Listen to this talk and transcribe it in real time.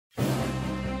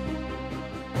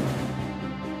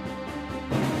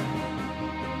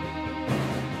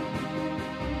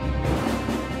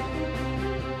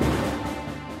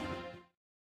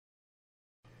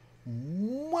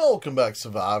Welcome back,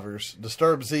 survivors.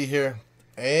 Disturbed Z here,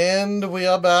 and we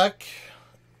are back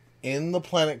in the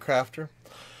Planet Crafter,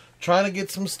 trying to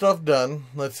get some stuff done.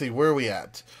 Let's see, where are we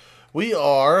at? We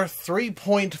are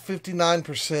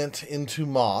 3.59% into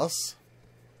moss.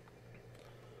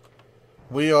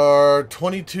 We are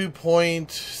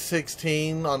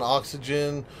 22.16 on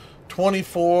oxygen,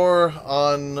 24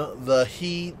 on the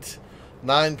heat,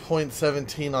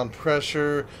 9.17 on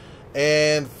pressure,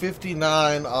 and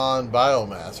 59 on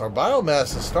biomass. Our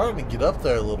biomass is starting to get up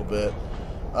there a little bit.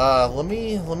 Let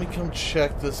me come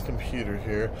check this computer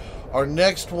here. Our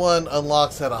next one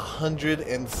unlocks at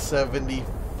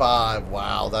 175.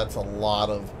 Wow, that's a lot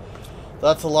of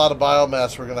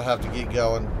biomass we're gonna have to get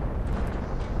going.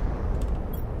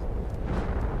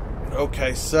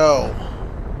 Okay, so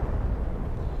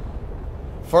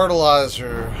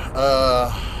fertilizer.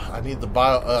 I need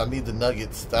the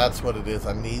nuggets. That's what it is.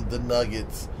 I need the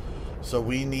nuggets. So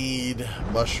we need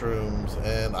mushrooms,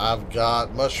 and I've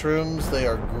got mushrooms. They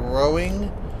are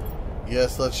growing.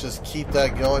 Yes, let's just keep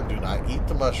that going. Do not eat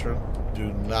the mushroom.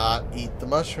 Do not eat the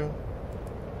mushroom.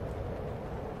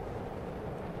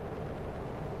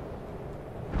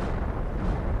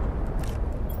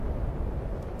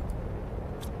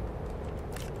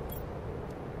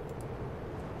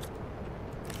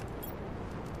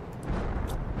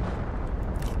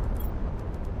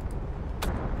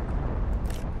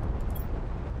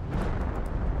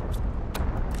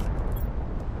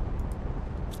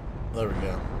 There we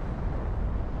go.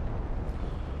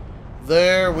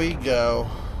 There we go.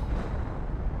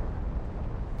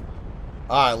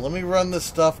 Alright, let me run this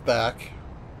stuff back.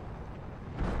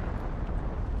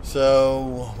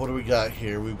 So, what do we got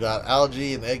here? We've got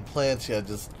algae and eggplants. Yeah,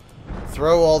 just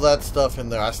throw all that stuff in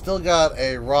there. I still got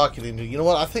a rocket engine. You know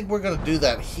what? I think we're going to do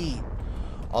that heat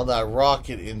on that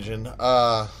rocket engine.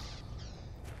 I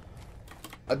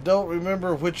don't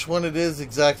remember which one it is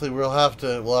exactly. We'll have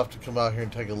to come out here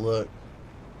and take a look.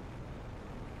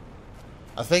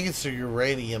 I think it's the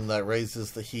uranium that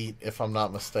raises the heat, if I'm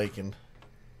not mistaken.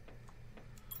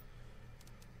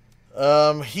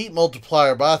 Heat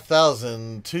multiplier by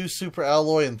 1,000, 2 super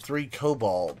alloy and 3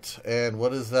 cobalt. And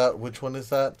what is that? Which one is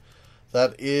that?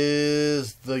 That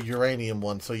is the uranium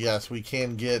one. So yes, we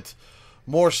can get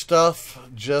more stuff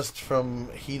just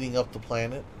from heating up the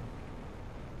planet.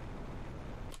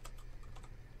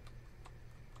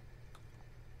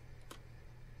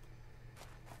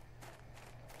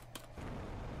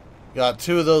 Got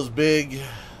 2 of those big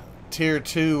tier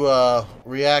 2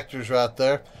 reactors right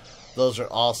there. Those are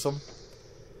awesome.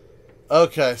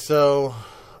 Okay, so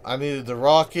I needed the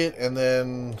rocket and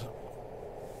then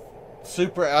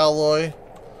super alloy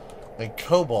and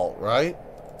cobalt, right?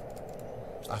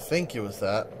 I think it was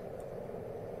that.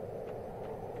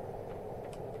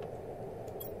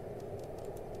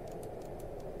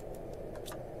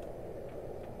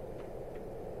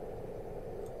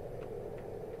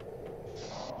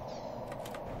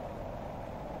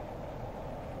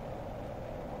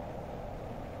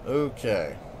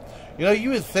 Okay. You know, you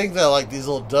would think that like these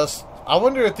little dust... I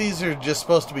wonder if these are just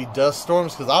supposed to be dust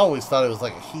storms, because I always thought it was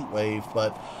like a heat wave,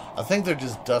 but I think they're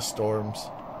just dust storms.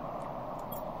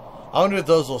 I wonder if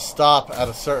those will stop at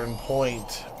a certain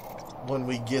point when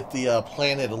we get the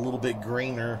planet a little bit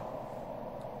greener.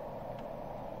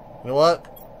 You know what?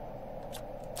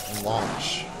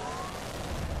 Launch.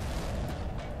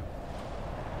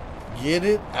 Get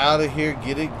it out of here,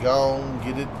 get it gone,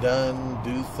 get it done,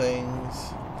 do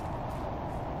things.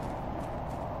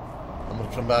 I'm going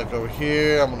to come back over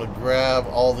here. I'm going to grab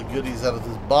all the goodies out of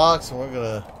this box, and we're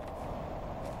going to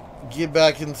get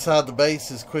back inside the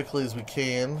base as quickly as we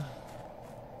can.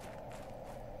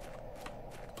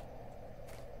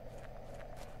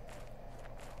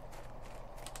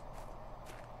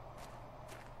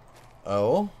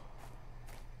 Oh.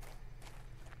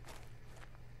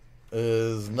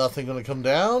 Is nothing going to come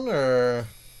down, or...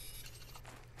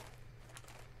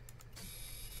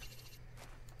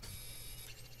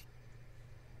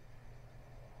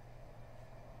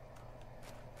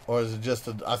 Or is it just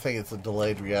a... I think it's a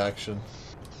delayed reaction.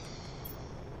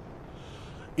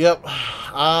 Yep,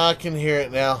 I can hear it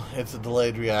now. It's a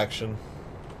delayed reaction.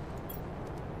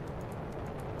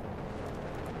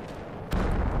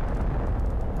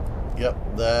 Yep,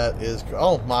 that is...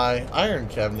 Oh, my iron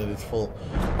cabinet is full.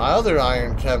 My other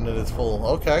iron cabinet is full.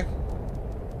 Okay.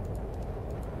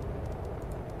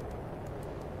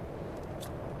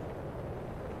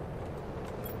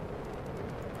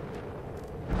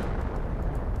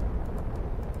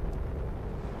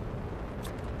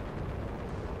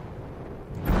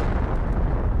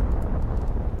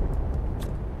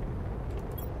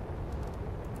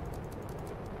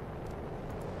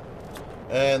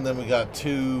 And then we got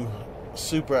 2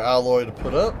 super alloy to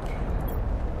put up.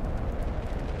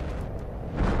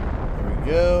 There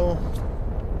we go.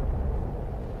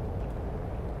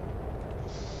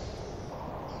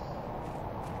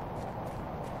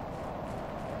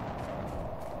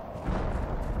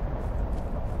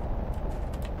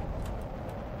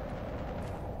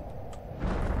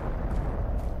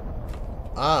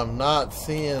 I'm not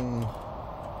seeing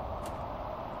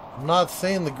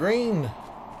the green.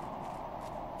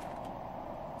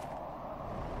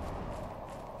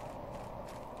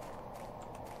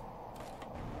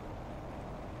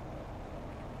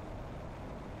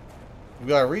 We've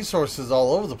got resources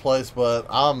all over the place, but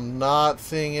I'm not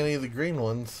seeing any of the green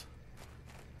ones.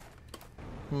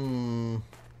 Oh,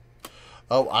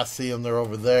 I see them. They're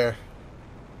over there.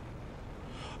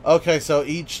 Okay, so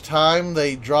each time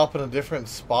they drop in a different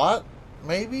spot,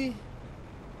 maybe?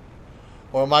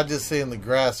 Or am I just seeing the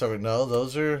grass over? No,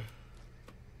 those are...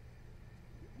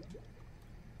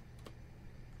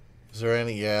 Is there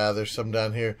any? Yeah, there's some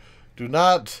down here. Do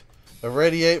not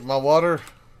irradiate my water.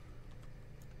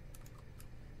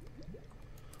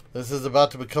 This is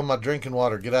about to become my drinking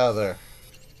water. Get out of there.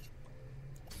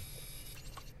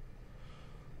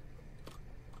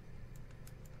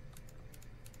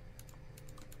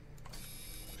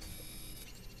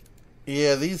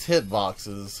 Yeah, these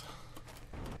hitboxes.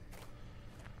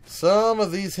 Some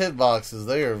of these hitboxes,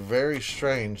 they are very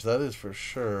strange. That is for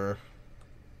sure.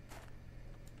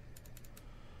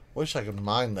 Wish I could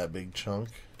mine that big chunk.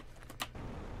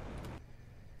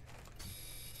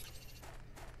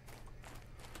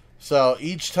 So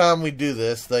each time we do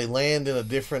this, they land in a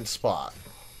different spot.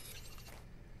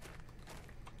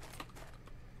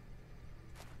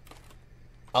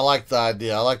 I like the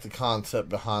idea. I like the concept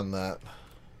behind that.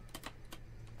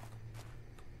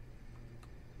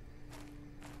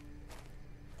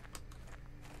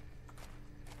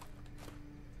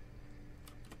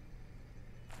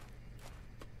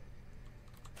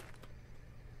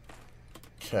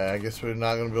 Okay, I guess we're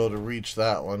not going to be able to reach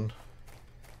that one.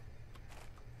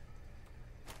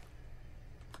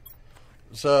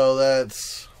 So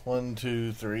that's 1,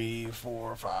 2, 3,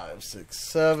 4, 5, 6,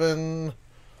 7.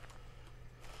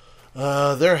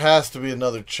 There has to be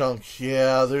another chunk.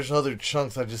 Yeah, there's other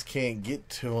chunks. I just can't get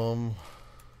to them.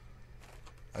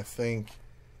 I think.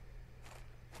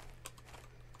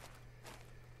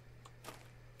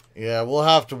 Yeah, we'll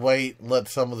have to wait and let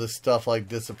some of this stuff like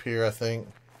disappear, I think.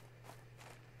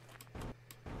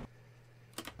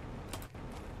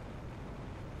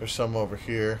 There's some over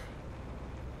here.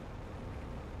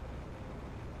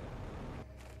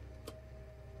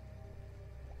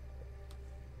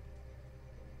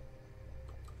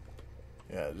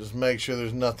 Yeah, just make sure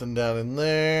there's nothing down in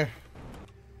there.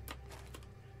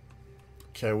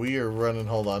 Okay, we are running,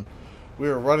 hold on. We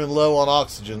are running low on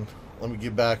oxygen. Let me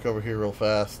get back over here real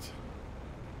fast.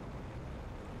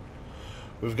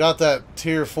 We've got that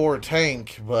tier 4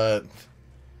 tank, but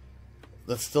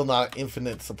that's still not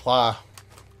infinite supply.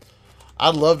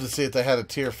 I'd love to see if they had a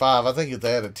tier 5. I think if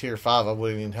they had a tier 5, I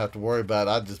wouldn't even have to worry about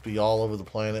it. I'd just be all over the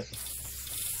planet.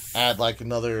 Add like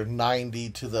another 90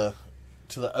 to the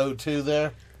O2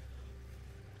 there.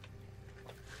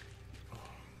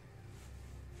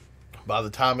 By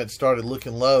the time it started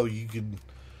looking low, you could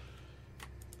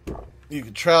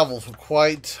travel for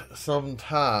quite some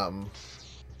time.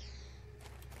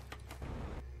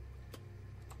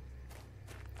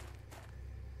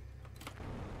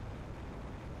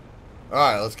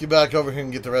 Alright, let's get back over here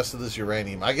and get the rest of this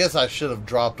uranium. I guess I should have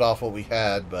dropped off what we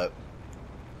had, but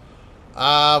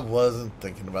I wasn't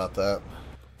thinking about that.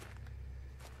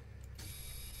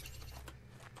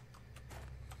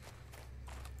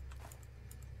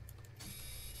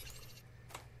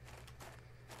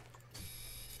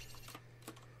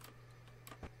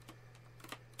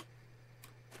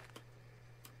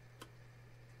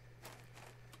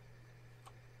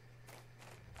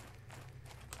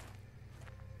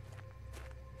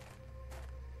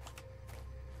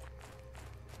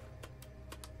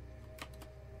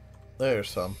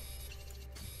 There's some.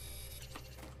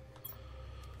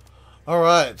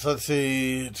 Alright, so let's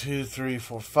see. 2, 3,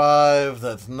 4, 5.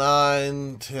 That's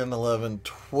 9, 10, 11,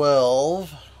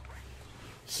 12.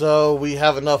 So we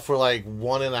have enough for like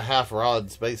 1.5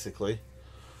 rods, basically.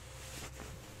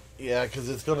 Yeah, because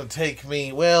it's going to take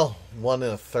me, well, 1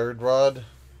 1/3 rod.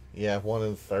 Yeah,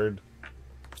 1 1/3.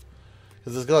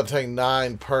 Because it's going to take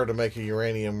 9 per to make a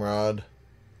uranium rod.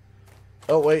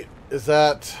 Oh, wait. Is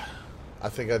that... I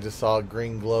think I just saw a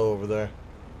green glow over there.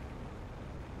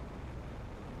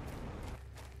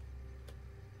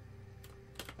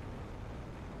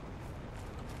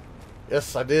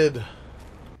 Yes, I did.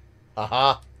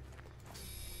 Aha.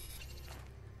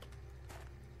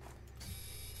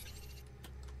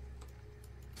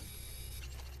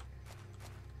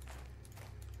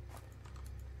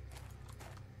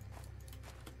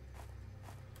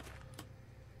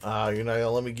 Ah, you're not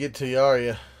gonna let me get to you, are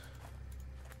you?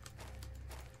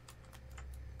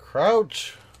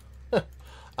 Crouch.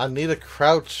 I need a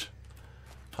crouch.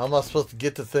 How am I supposed to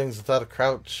get to things without a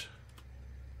crouch?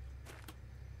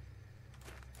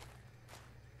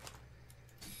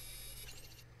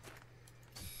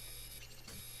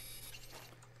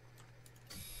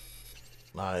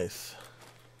 Nice.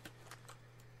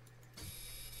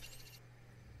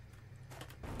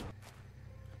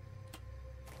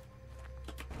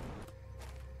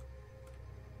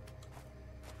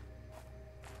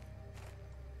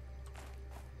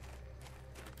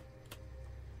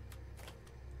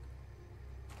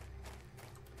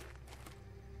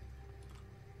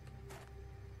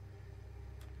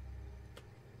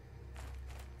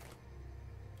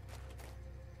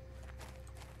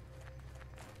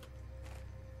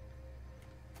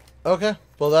 Okay,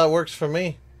 well that works for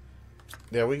me.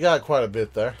 Yeah, we got quite a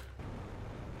bit there.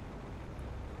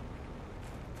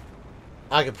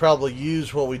 I could probably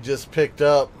use what we just picked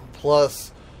up,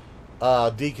 plus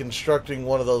deconstructing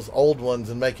one of those old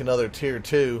ones and make another tier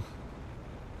 2.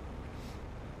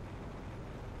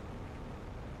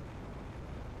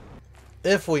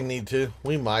 If we need to,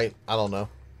 we might. I don't know.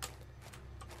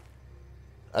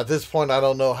 At this point, I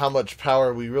don't know how much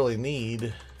power we really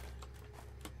need.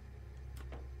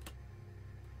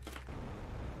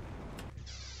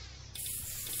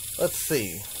 Let's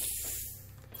see.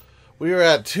 We were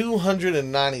at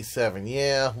 297.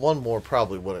 Yeah, one more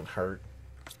probably wouldn't hurt.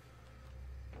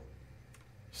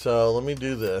 So let me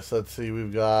do this. Let's see.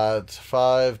 We've got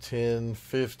 5, 10,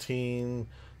 15,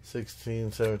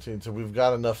 16, 17. So we've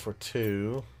got enough for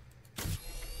 2.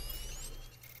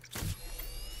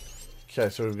 Okay,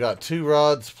 so we've got 2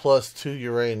 rods plus 2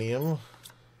 uranium.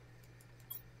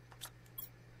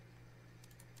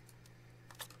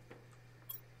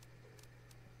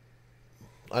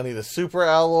 I need a super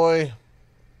alloy.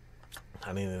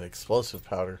 I need an explosive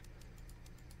powder.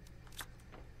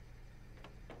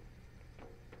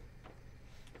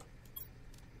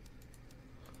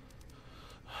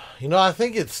 You know, I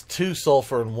think it's 2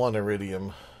 sulfur and 1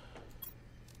 iridium.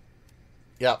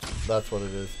 Yep, that's what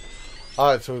it is.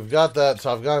 Alright, so we've got that.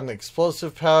 So I've got an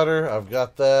explosive powder. I've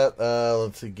got that.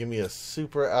 Let's see, give me a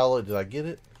super alloy. Did I get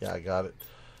it? Yeah, I got it.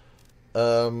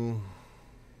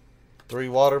 3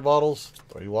 water bottles.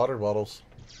 3 water bottles.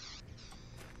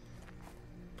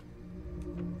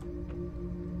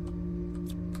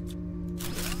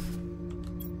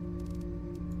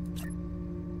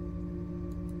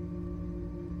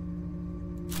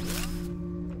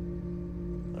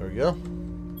 There we go.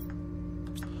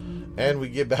 And we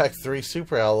get back 3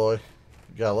 super alloy.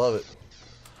 Gotta love it.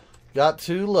 Got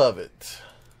to love it.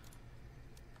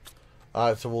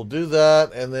 Alright, so we'll do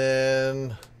that, and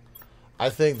then I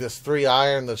think this 3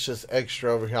 iron that's just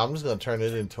extra over here, I'm just going to turn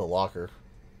it into a locker.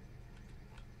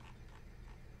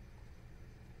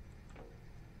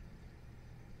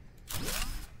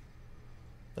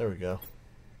 There we go.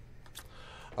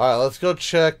 Alright, let's go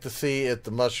check to see if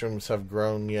the mushrooms have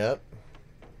grown yet.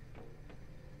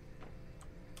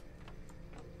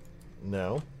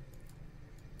 No.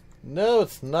 No,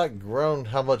 it's not grown.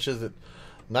 How much is it?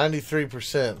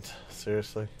 93%.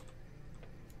 Seriously.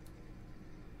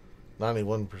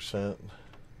 91%.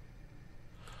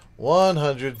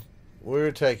 100.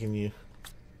 We're taking you.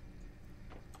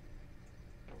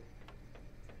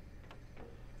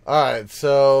 Alright,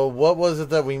 so what was it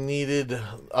that we needed?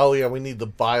 Oh yeah, we need the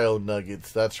bio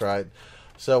nuggets. That's right.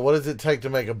 So what does it take to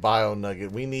make a bio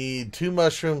nugget? We need 2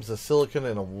 mushrooms, a silicon,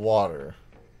 and a water.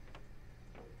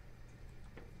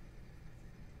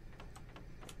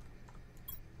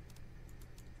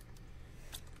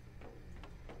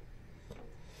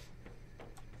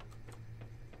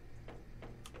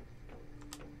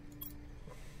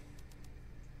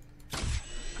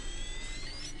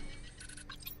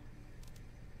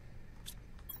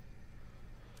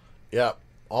 Yep,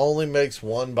 only makes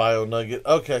 1 bio nugget.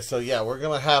 Okay, so yeah, we're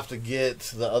gonna have to get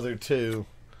the other two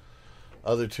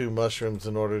mushrooms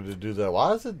in order to do that.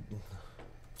 Why is it?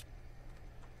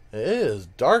 It is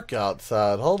dark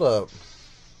outside. Hold up.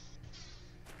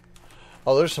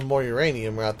 Oh, there's some more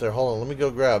uranium right there. Hold on, let me go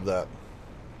grab that.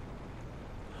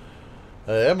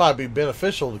 It might be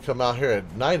beneficial to come out here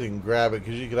at night and grab it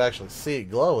because you could actually see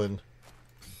it glowing.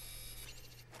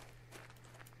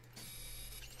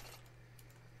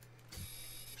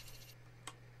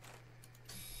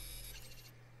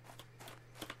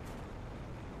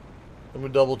 Let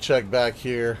me double check back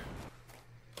here.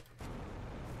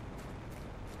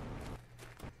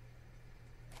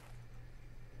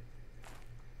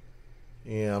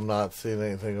 Yeah, I'm not seeing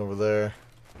anything over there.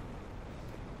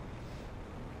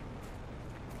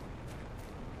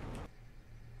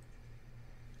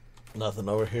 Nothing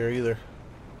over here either.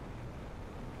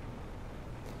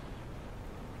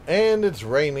 And it's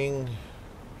raining.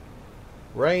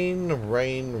 Rain,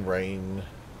 rain, rain.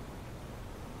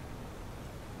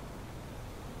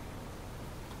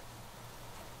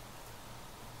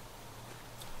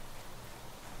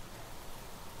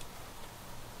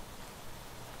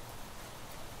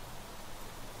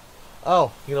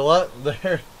 Oh, you know what?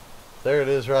 There it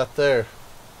is right there.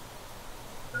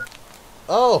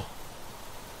 Oh,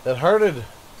 it hurted.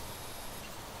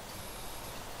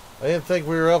 I didn't think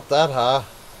we were up that high.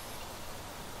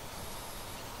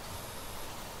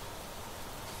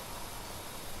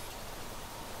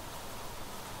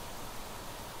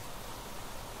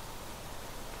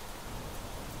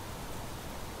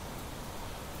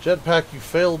 Jetpack, you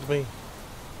failed me.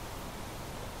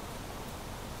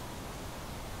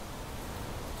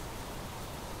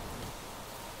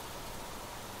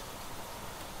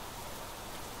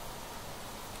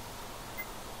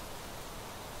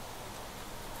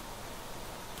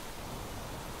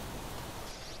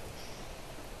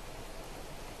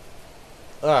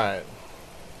 Alright.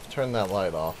 Turn that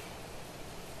light off.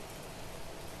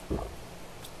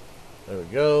 There we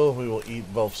go. We will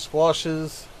eat both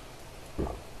squashes.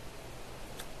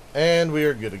 And we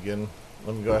are good again.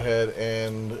 Let me go ahead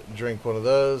and drink one of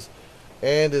those.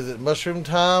 And is it mushroom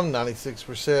time?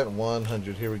 96%,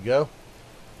 100. Here we go.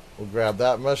 We'll grab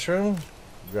that mushroom.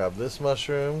 Grab this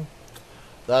mushroom.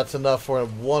 That's enough for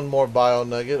one more bio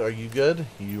nugget. Are you good?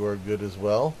 You are good as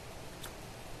well.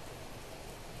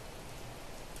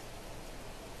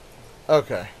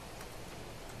 Okay.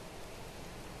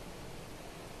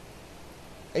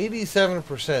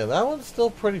 87%. That one's still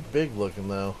pretty big looking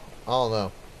though. I don't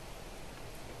know.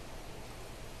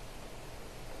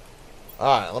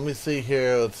 Alright, let me see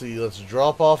here. Let's see. Let's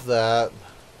drop off that.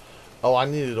 Oh, I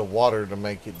needed a water to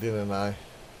make it, didn't I?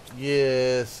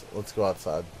 Yes. Let's go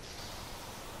outside.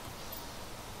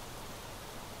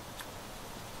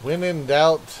 When in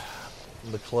doubt,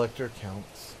 the collector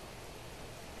counts.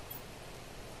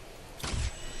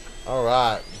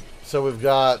 Alright. So we've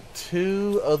got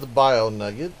 2 of the bio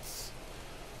nuggets,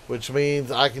 which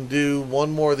means I can do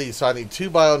one more of these. So I need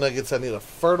 2 bio nuggets. I need a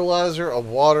fertilizer, a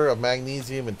water, a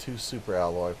magnesium, and 2 super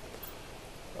alloy.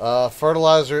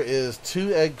 Fertilizer is 2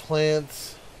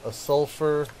 eggplants, a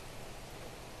sulfur,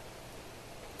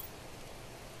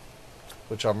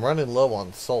 which I'm running low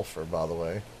on sulfur, by the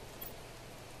way.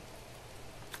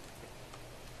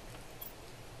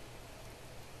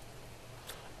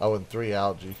 Oh, and 3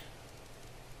 algae.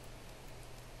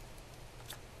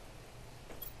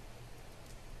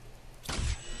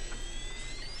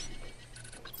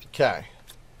 Okay.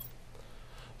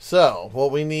 So, what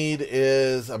we need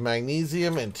is a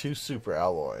magnesium and 2 super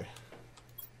alloy.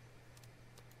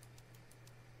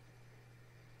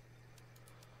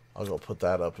 I'll go put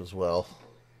that up as well.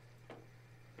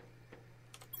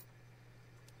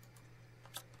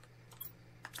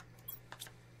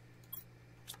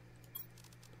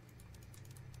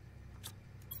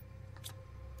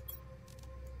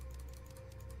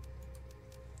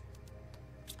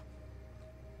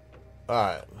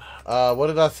 Alright. What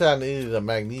did I say? I needed a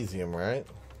magnesium, right?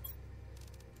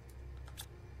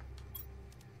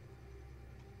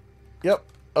 Yep.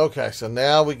 Okay, so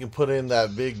now we can put in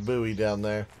that big buoy down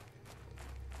there.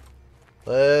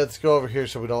 Let's go over here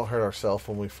so we don't hurt ourselves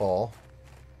when we fall.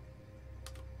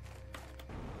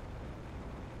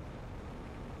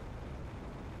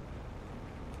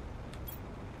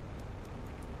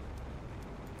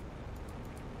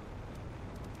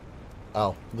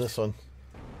 Oh, this one.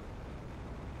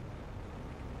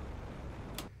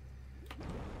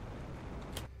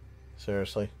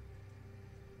 Seriously.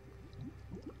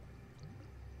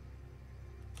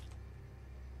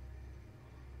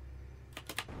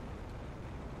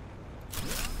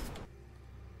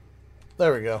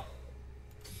 There we go.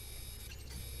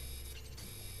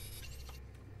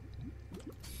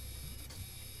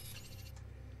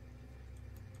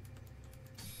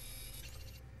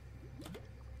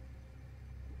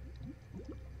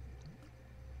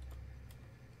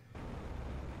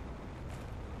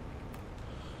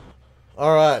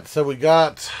 Alright, so we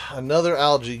got another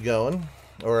algae going.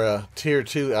 Or a tier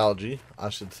 2 algae, I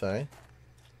should say.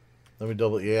 Let me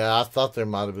double... Yeah, I thought there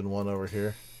might have been one over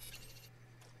here.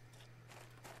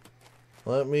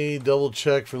 Let me double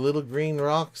check for little green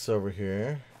rocks over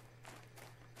here.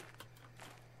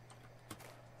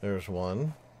 There's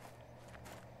 1.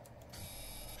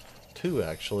 2,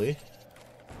 actually.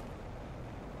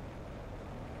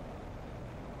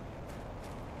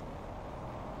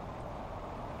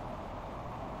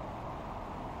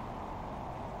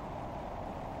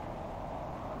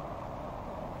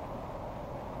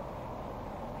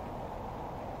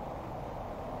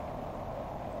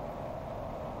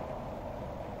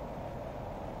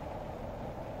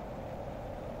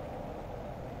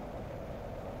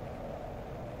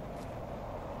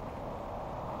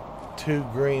 2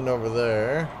 green over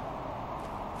there.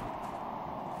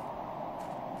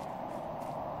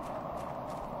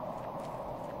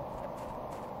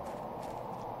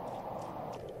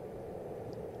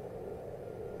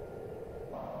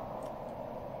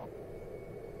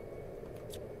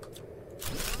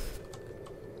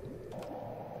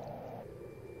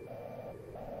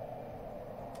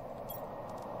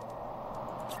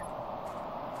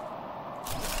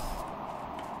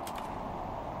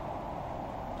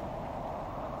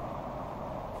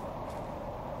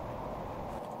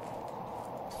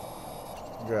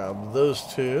 Grab those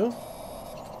 2.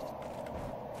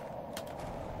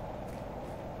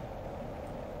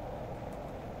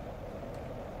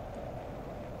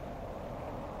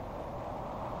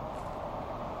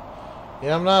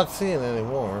 Yeah, I'm not seeing any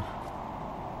more.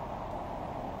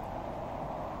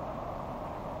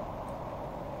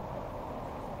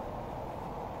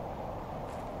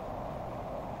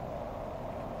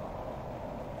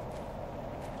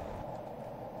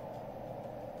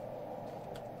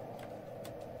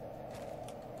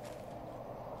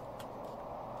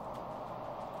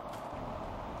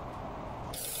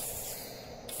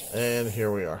 And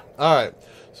here we are. All right.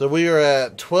 So we are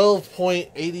at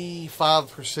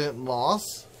 12.85%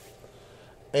 loss.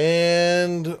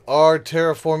 And our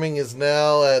terraforming is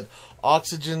now at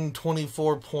oxygen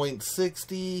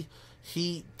 24.60,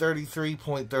 heat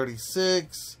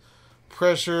 33.36,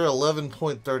 pressure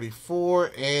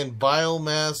 11.34, and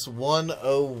biomass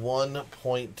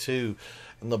 101.2.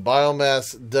 And the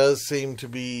biomass does seem to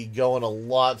be going a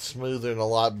lot smoother and a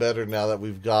lot better now that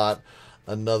we've got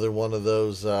another one of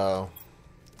those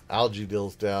algae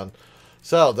deals down.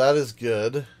 So that is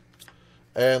good.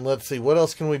 And let's see, what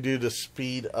else can we do to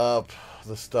speed up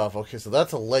the stuff? Okay, so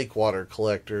that's a lake water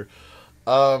collector.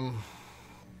 Yeah,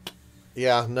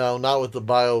 no, not with the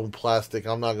bioplastic.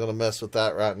 I'm not going to mess with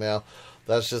that right now.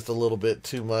 That's just a little bit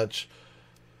too much.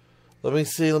 Let me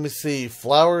see.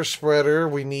 Flower spreader,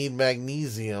 we need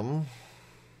magnesium.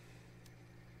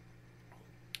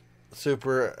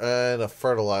 Super, and a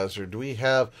fertilizer. Do we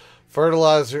have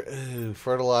fertilizer? Ooh,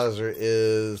 fertilizer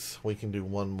is, we can do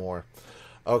one more.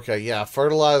 Okay, yeah,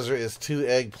 fertilizer is 2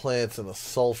 eggplants and a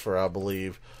sulfur, I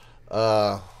believe.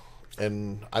 And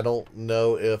I don't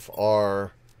know if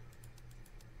our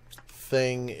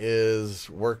thing is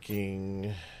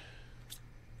working.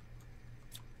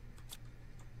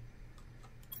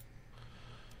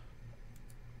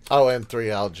 Oh, and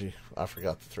 3 algae. I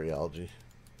forgot the 3 algae.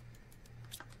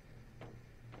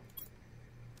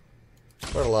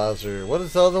 Fertilizer. What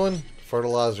is the other one?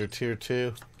 Fertilizer tier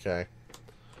 2. Okay.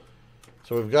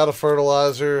 So we've got a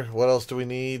fertilizer. What else do we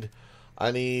need?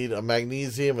 I need a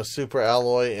magnesium, a super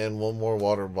alloy, and 1 more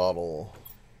water bottle.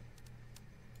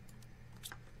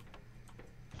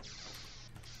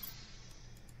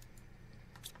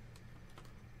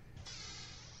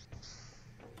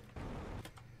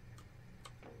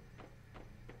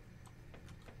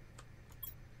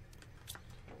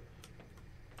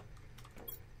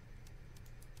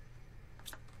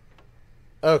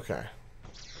 Okay.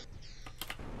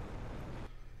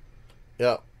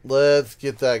 Yep, let's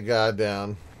get that guy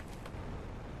down.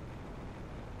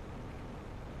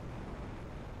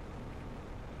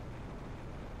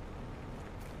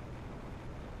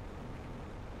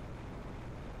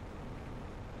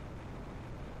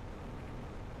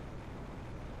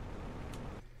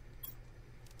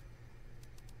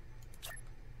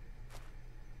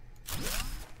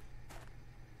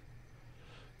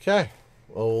 Okay,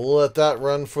 well, we'll let that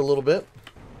run for a little bit.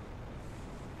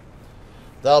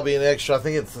 That'll be an extra, I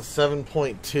think it's a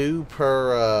 7.2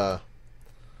 per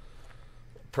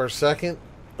second.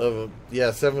 Yeah,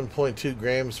 7.2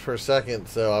 grams per second.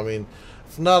 So, I mean,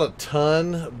 it's not a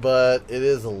ton, but it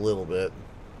is a little bit.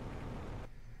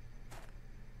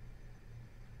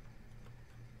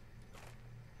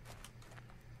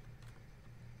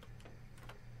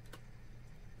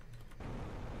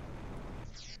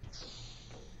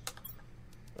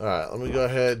 Alright, let me go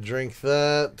ahead and drink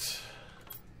that.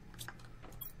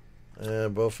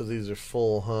 And both of these are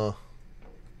full, huh?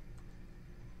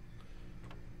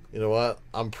 You know what?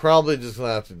 I'm probably just going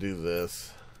to have to do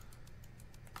this.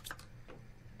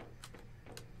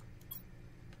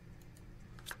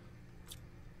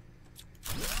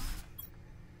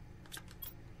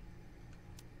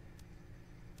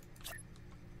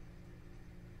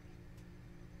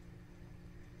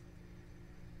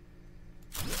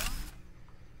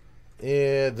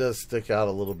 Yeah, it does stick out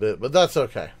a little bit, but that's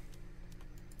okay.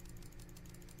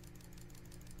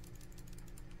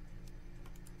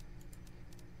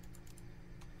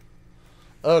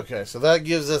 Okay, so that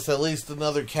gives us at least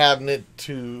another cabinet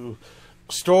to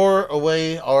Store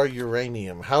away our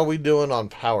uranium. How are we doing on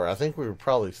power? I think we were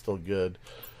probably still good.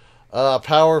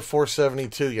 Power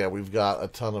 472. Yeah, we've got a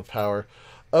ton of power.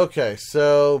 Okay,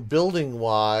 so building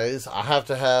wise, I have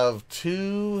to have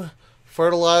 2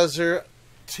 fertilizer,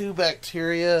 2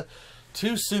 bacteria,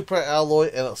 2 superalloy,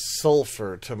 and a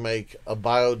sulfur to make a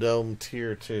biodome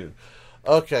tier 2.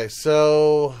 Okay,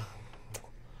 so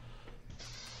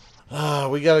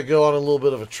we got to go on a little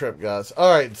bit of a trip, guys.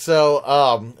 All right,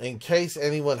 so in case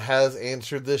anyone has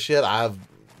answered this yet,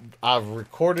 I've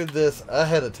recorded this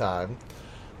ahead of time.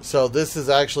 So this is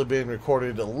actually being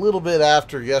recorded a little bit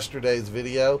after yesterday's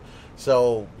video.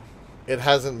 So it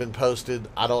hasn't been posted.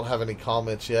 I don't have any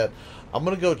comments yet. I'm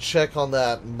going to go check on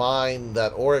that mine,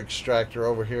 that ore extractor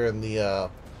over here in the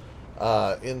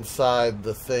inside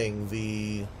the thing,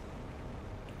 the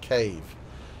cave.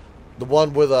 The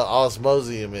one where the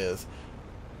osmosium is.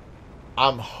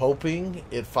 I'm hoping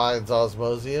it finds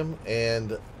osmosium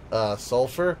and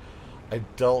sulfur. I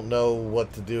don't know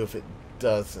what to do if it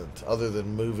doesn't, other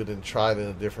than move it and try it in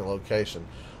a different location.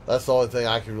 That's the only thing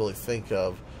I can really think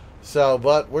of. So,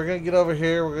 but we're going to get over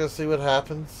here. We're going to see what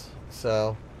happens.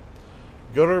 So,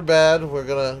 good or bad, we're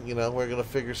going to, we're going to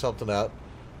figure something out.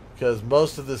 Because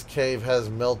most of this cave has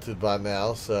melted by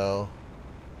now, so...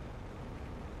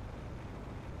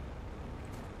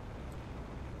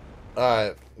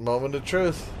 Alright, moment of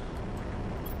truth.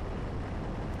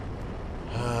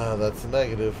 That's a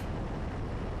negative.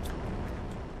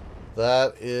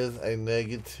 That is a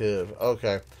negative.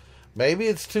 Okay. Maybe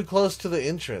it's too close to the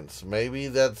entrance. Maybe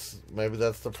that's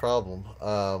the problem.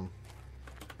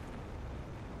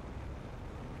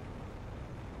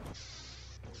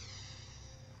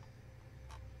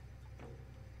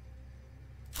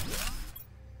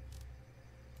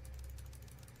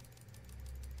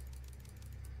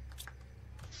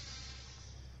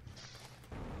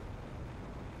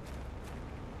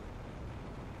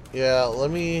 Yeah,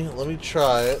 let me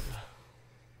try it.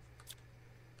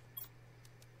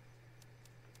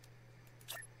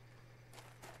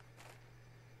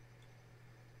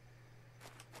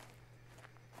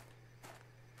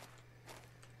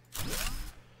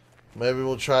 Maybe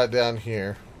we'll try it down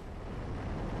here.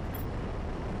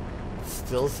 It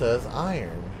still says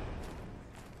iron.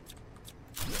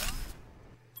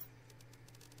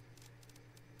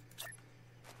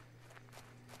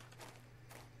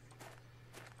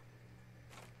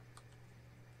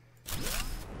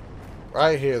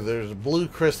 Right here, there's a blue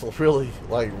crystal really,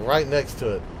 like, right next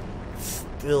to it.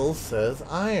 Still says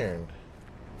iron.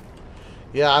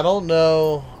 Yeah, I don't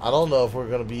know if we're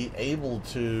going to be able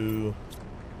to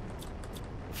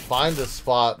find a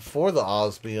spot for the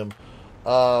osmium.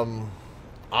 I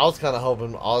was kind of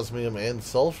hoping osmium and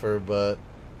sulfur, but...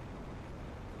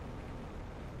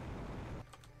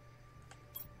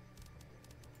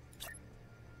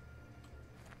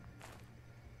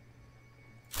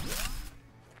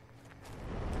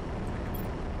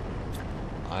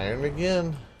 iron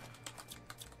again.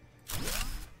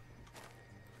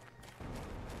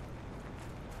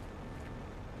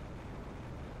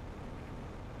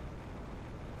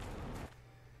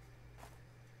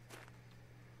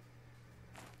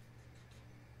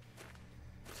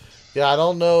 Yeah, I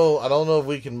don't know if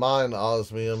we can mine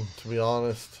osmium, to be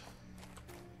honest.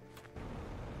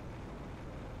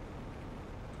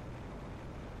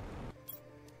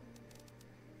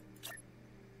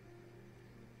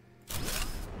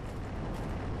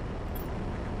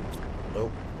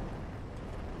 Nope.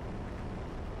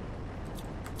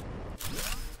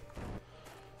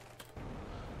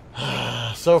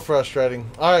 So frustrating.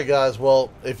 Alright guys,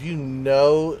 well, if you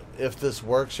know if this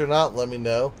works or not, let me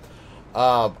know.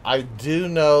 I do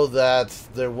know that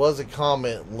there was a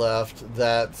comment left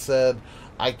that said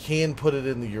I can put it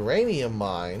in the uranium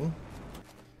mine.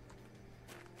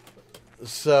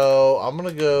 So I'm going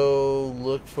to go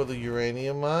look for the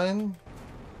uranium mine.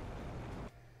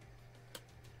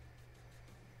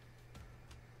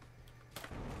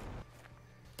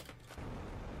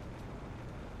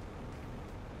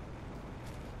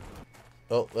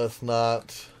 Oh, that's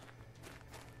not...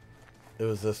 It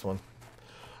was this one.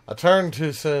 I turned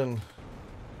too soon.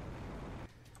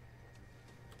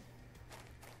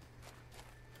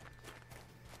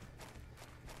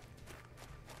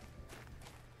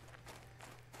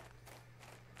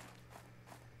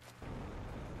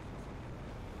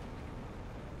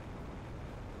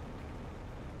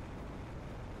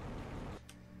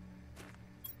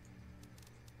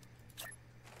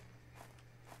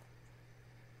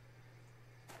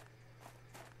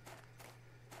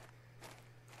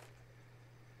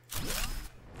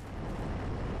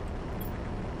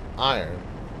 Iron.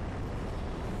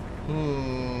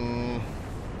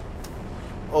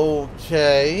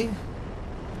 Okay.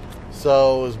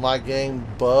 So is my game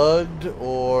bugged,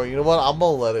 or you know what? I'm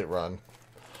gonna let it run.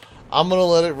 I'm gonna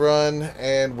let it run,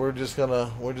 and we're just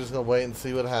gonna wait and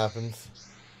see what happens.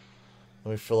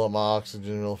 Let me fill up my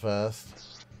oxygen real fast.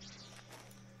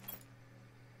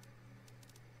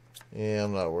 Yeah,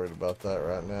 I'm not worried about that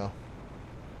right now.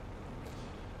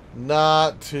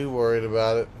 Not too worried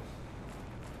about it.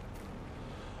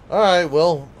 Alright,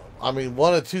 well, I mean,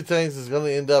 one of two things is going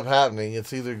to end up happening.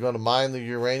 It's either going to mine the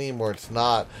uranium or it's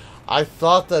not. I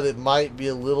thought that it might be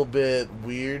a little bit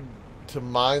weird to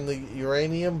mine the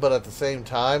uranium, but at the same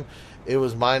time, it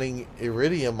was mining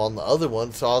iridium on the other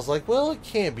one, so I was like, well, it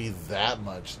can't be that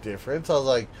much difference. I was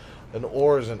like, an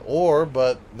ore is an ore,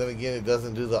 but then again, it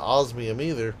doesn't do the osmium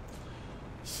either.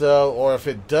 So, or if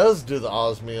it does do the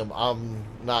osmium, I'm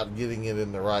not getting it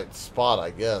in the right spot, I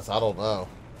guess. I don't know.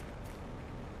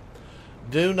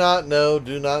 Do not know,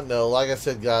 do not know. Like I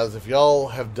said, guys, if y'all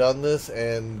have done this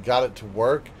and got it to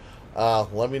work,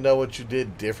 let me know what you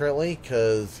did differently,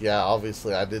 because, yeah,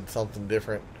 obviously I did something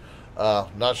different.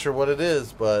 Not sure what it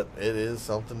is, but it is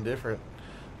something different.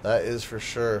 That is for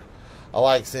sure. I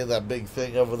like seeing that big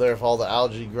thing over there with all the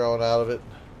algae growing out of it.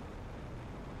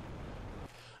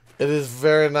 It is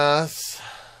very nice.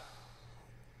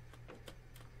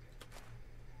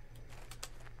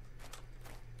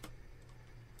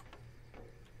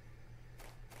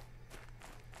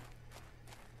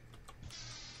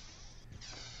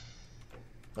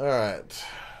 Alright.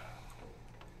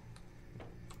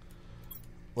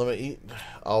 Let me eat.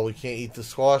 Oh, we can't eat the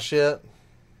squash yet?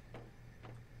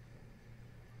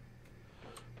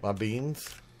 My beans?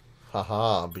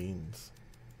 Haha, beans.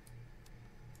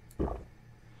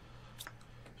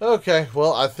 Okay,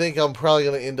 well, I think I'm probably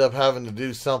going to end up having to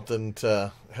do something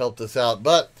to help this out.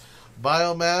 But,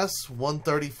 biomass,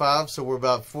 135, so we're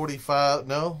about 45,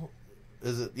 no?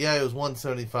 Is it? Yeah, it was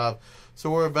 175. So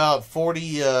we're about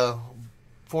 40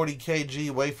 kg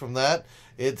away from that.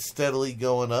 It's steadily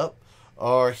going up.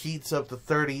 Our heat's up to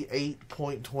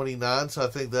 38.29, so I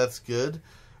think that's good.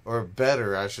 Or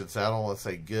better, I should say. I don't want to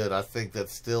say good. I think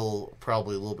that's still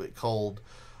probably a little bit cold.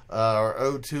 Our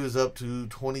O2 is up to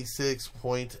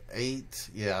 26.8.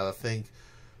 Yeah, I think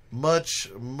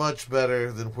much, much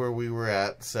better than where we were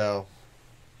at. So,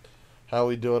 how are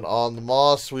we doing on the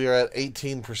moss? We are at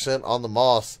 18% on the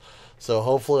moss. So,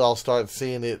 hopefully I'll start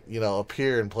seeing it, you know,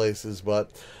 appear in places.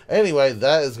 But, anyway,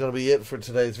 that is going to be it for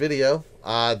today's video.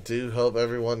 I do hope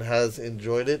everyone has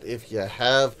enjoyed it. If you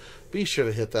have, be sure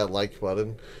to hit that like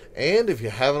button. And if you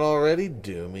haven't already,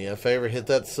 do me a favor, hit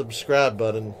that subscribe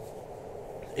button.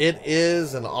 It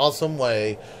is an awesome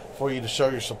way for you to show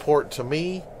your support to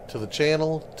me, to the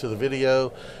channel, to the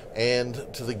video, and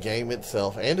to the game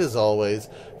itself. And as always,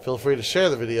 feel free to share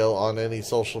the video on any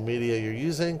social media you're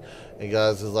using. And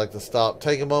guys, I'd like to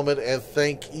take a moment and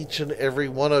thank each and every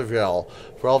one of y'all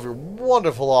for all of your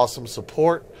wonderful, awesome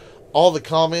support, all the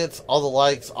comments, all the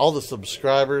likes, all the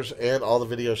subscribers, and all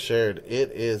the videos shared.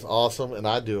 It is awesome, and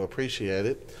I do appreciate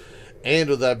it. And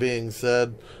with that being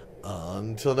said,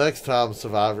 until next time,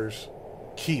 survivors,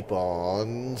 keep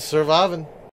on surviving.